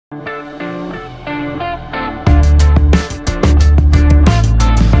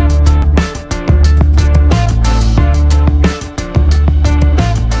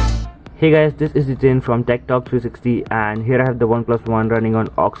Hey guys, this is Jitin from Tech Talk 360, and here I have the OnePlus One running on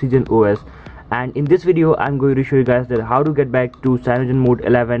OxygenOS. And in this video I'm going to show you guys that how to get back to CyanogenMod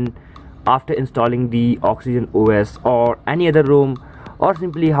 11 after installing the OxygenOS or any other ROM, or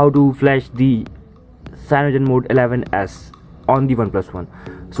simply how to flash the CyanogenMod 11S on the OnePlus One.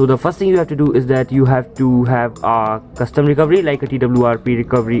 So the first thing you have to do is that you have to have a custom recovery like a TWRP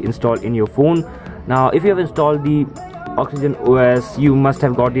recovery installed in your phone. Now if you have installed the OxygenOS, you must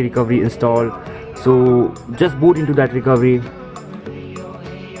have got the recovery installed, so just boot into that recovery.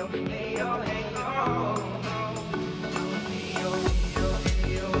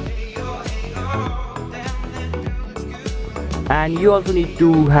 And you also need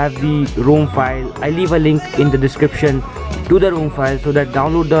to have the ROM file. I leave a link in the description to the ROM file, so that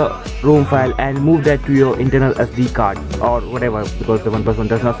download the ROM file and move that to your internal SD card or whatever, because the OnePlus One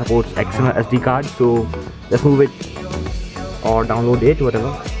does not support external SD card, so just move it or download it,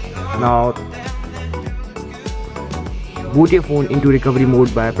 whatever. Now boot your phone into recovery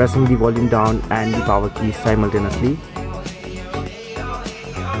mode by pressing the volume down and the power keys simultaneously.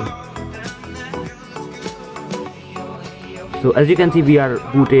 So as you can see, we are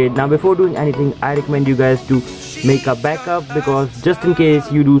booted. Now before doing anything, I recommend you guys to make a backup, because just in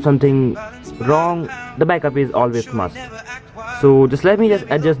case you do something wrong, the backup is always must. So just let me just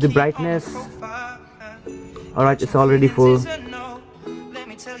adjust the brightness. Alright, it's already full.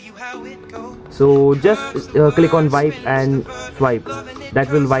 So just click on wipe and swipe. That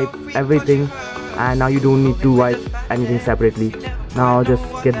will wipe everything, and now you don't need to wipe anything separately. Now just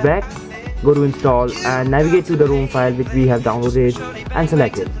get back, go to install and navigate to the ROM file which we have downloaded and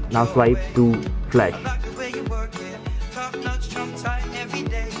select it. Now swipe to flash.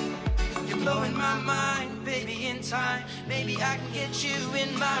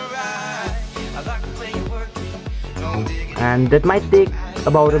 And that might take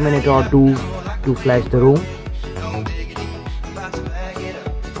about a minute or two to flash the ROM.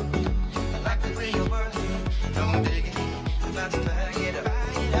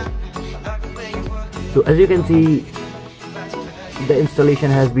 So as you can see, the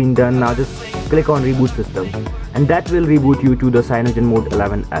installation has been done. Now just click on reboot system, and that will reboot you to the CyanogenMod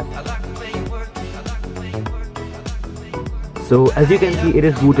 11S. So as you can see, it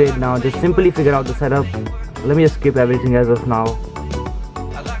is booted. Now just simply figure out the setup. Let me just skip everything as of now.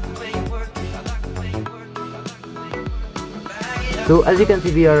 So as you can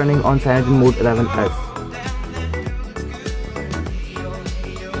see, we are running on CyanogenMod 11S.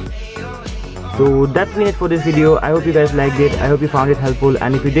 So that's been it for this video. I hope you guys liked it. I hope you found it helpful,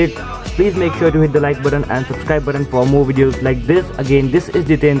 and if you did, please make sure to hit the like button and subscribe button for more videos like this. Again, this is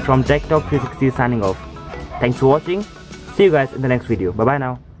Jitin from Tech Talk 360 signing off. Thanks for watching. See you guys in the next video. Bye bye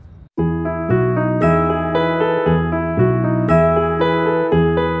now.